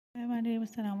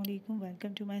Assalamu alaikum.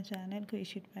 Welcome to my channel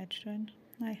Crochet Patron.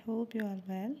 I hope you are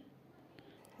well.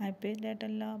 I pray that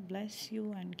Allah bless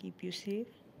you and keep you safe.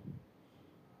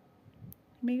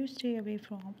 May you stay away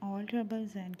from all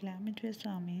troubles and calamities.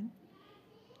 Amen.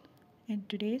 In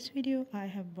today's video, I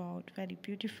have brought very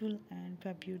beautiful and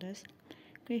fabulous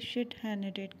crochet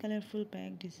hand-knitted colorful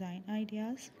bag design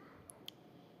ideas,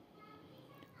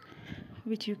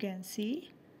 which you can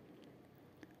see,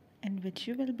 in which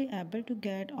you will be able to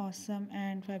get awesome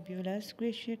and fabulous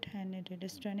crochet hand-knitted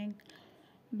stunning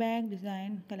bag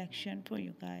design collection for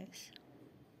you guys.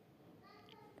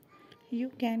 You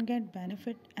can get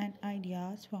benefit and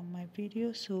ideas from my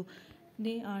video, so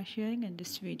they are sharing in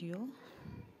this video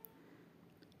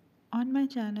on my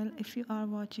channel. If you are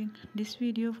watching this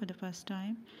video for the first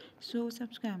time, so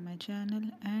subscribe my channel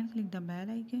and click the bell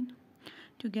icon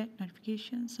to get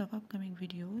notifications of upcoming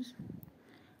videos.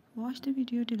 Watch the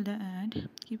video till the end.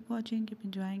 Keep watching, keep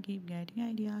enjoying, keep getting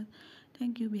ideas.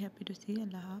 Thank you. Be happy to see.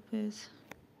 Allah Hafiz.